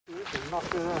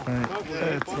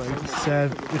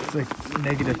It's like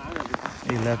negative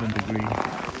 11 degrees.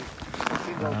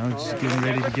 I'm just getting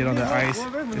ready to get on the ice.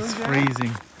 It's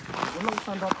freezing.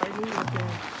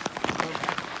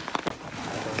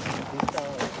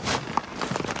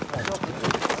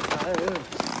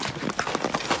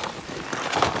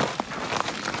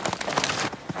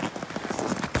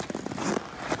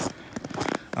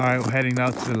 All right, we're heading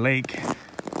out to the lake.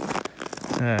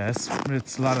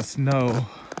 It's a lot of snow.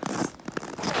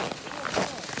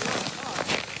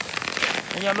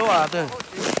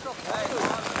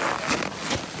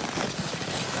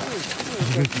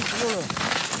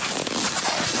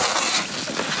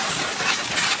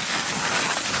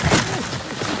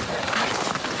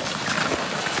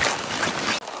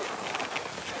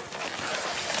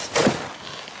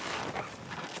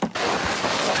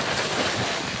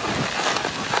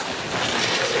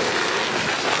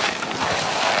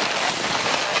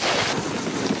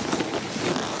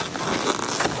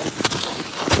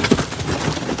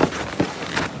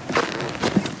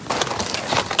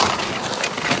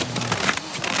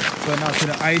 Going out to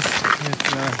the ice.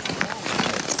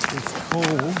 It's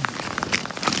cold.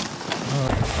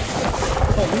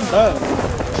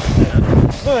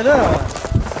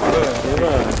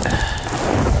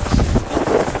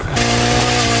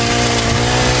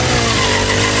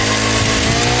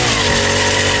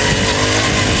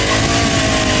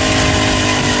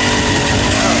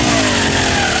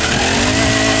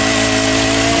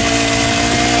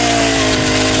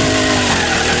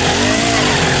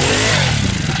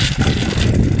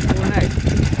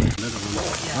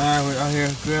 We're out here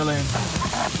grilling,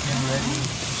 getting ready. We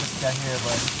just got here,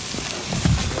 but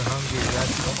we're hungry. We got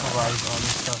to improvise all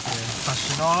this stuff here.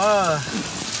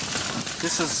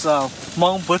 This is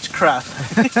Hmong bushcraft.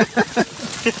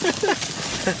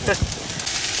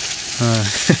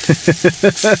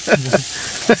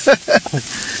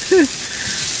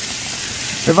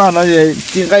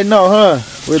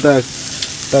 With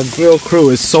the grill crew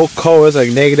is so cold. It's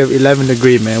like negative 11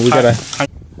 degrees, man. We gotta. A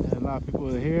lot of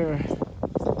people are here.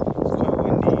 It's quite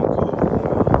windy and cold.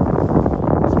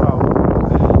 It's about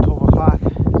 12 o'clock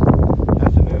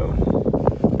afternoon.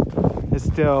 It's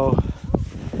still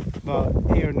about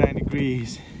 8 or 9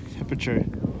 degrees temperature.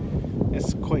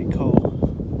 It's quite cold.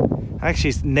 Actually,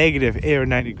 it's negative 8 or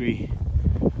 9 degrees.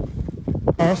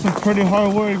 That's some pretty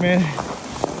hard work, man.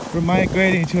 We're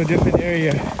migrating to a different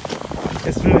area.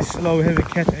 It's really slow. We haven't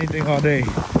catch anything all day.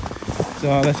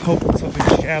 So let's hope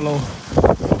something shallow.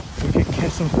 We can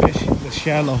catch some fish in the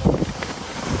shallow.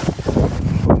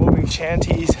 We're moving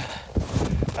shanties.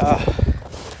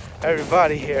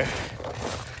 Everybody here.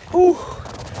 Whew.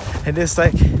 And it's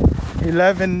like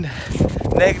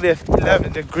negative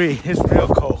 11 degrees. It's real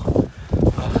cold.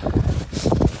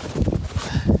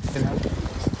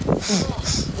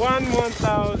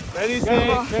 1,000. Ready, set,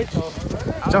 go.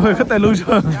 Cho người khất tay luôn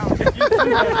chưa?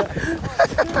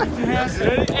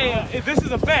 Hey, this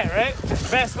is a bet, right?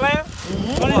 Bet slam?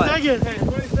 20 seconds. Hey,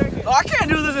 20 seconds. Oh, I can't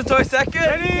do this in 20 seconds.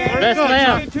 Ready? Bet Go.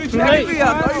 slam. 2, 30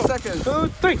 seconds. 2,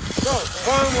 3. Go.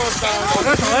 1,000.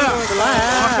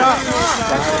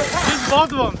 This is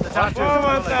both of them.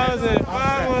 1,000.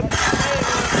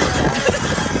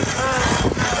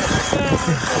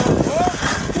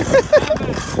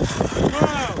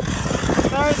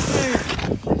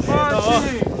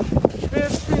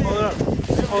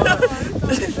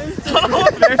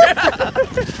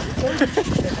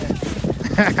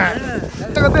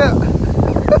 这个对。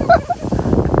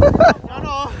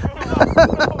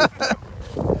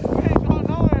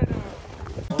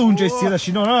动这些的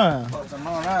洗脑了，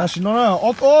洗脑了，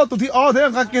哦，都听哦，这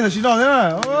样干给的洗脑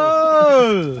了，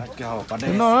哦，洗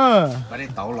脑了，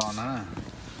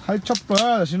还吃不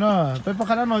了洗脑，被不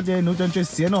看到那些奴真这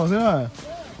些脑是吧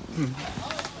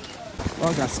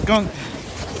？Oh, got skunk.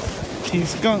 Team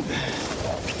skunk.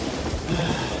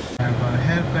 Alright, but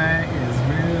head back is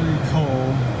really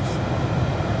cold.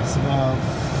 It's about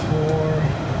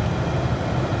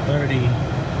 4:30.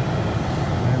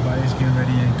 Everybody's getting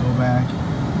ready to go back.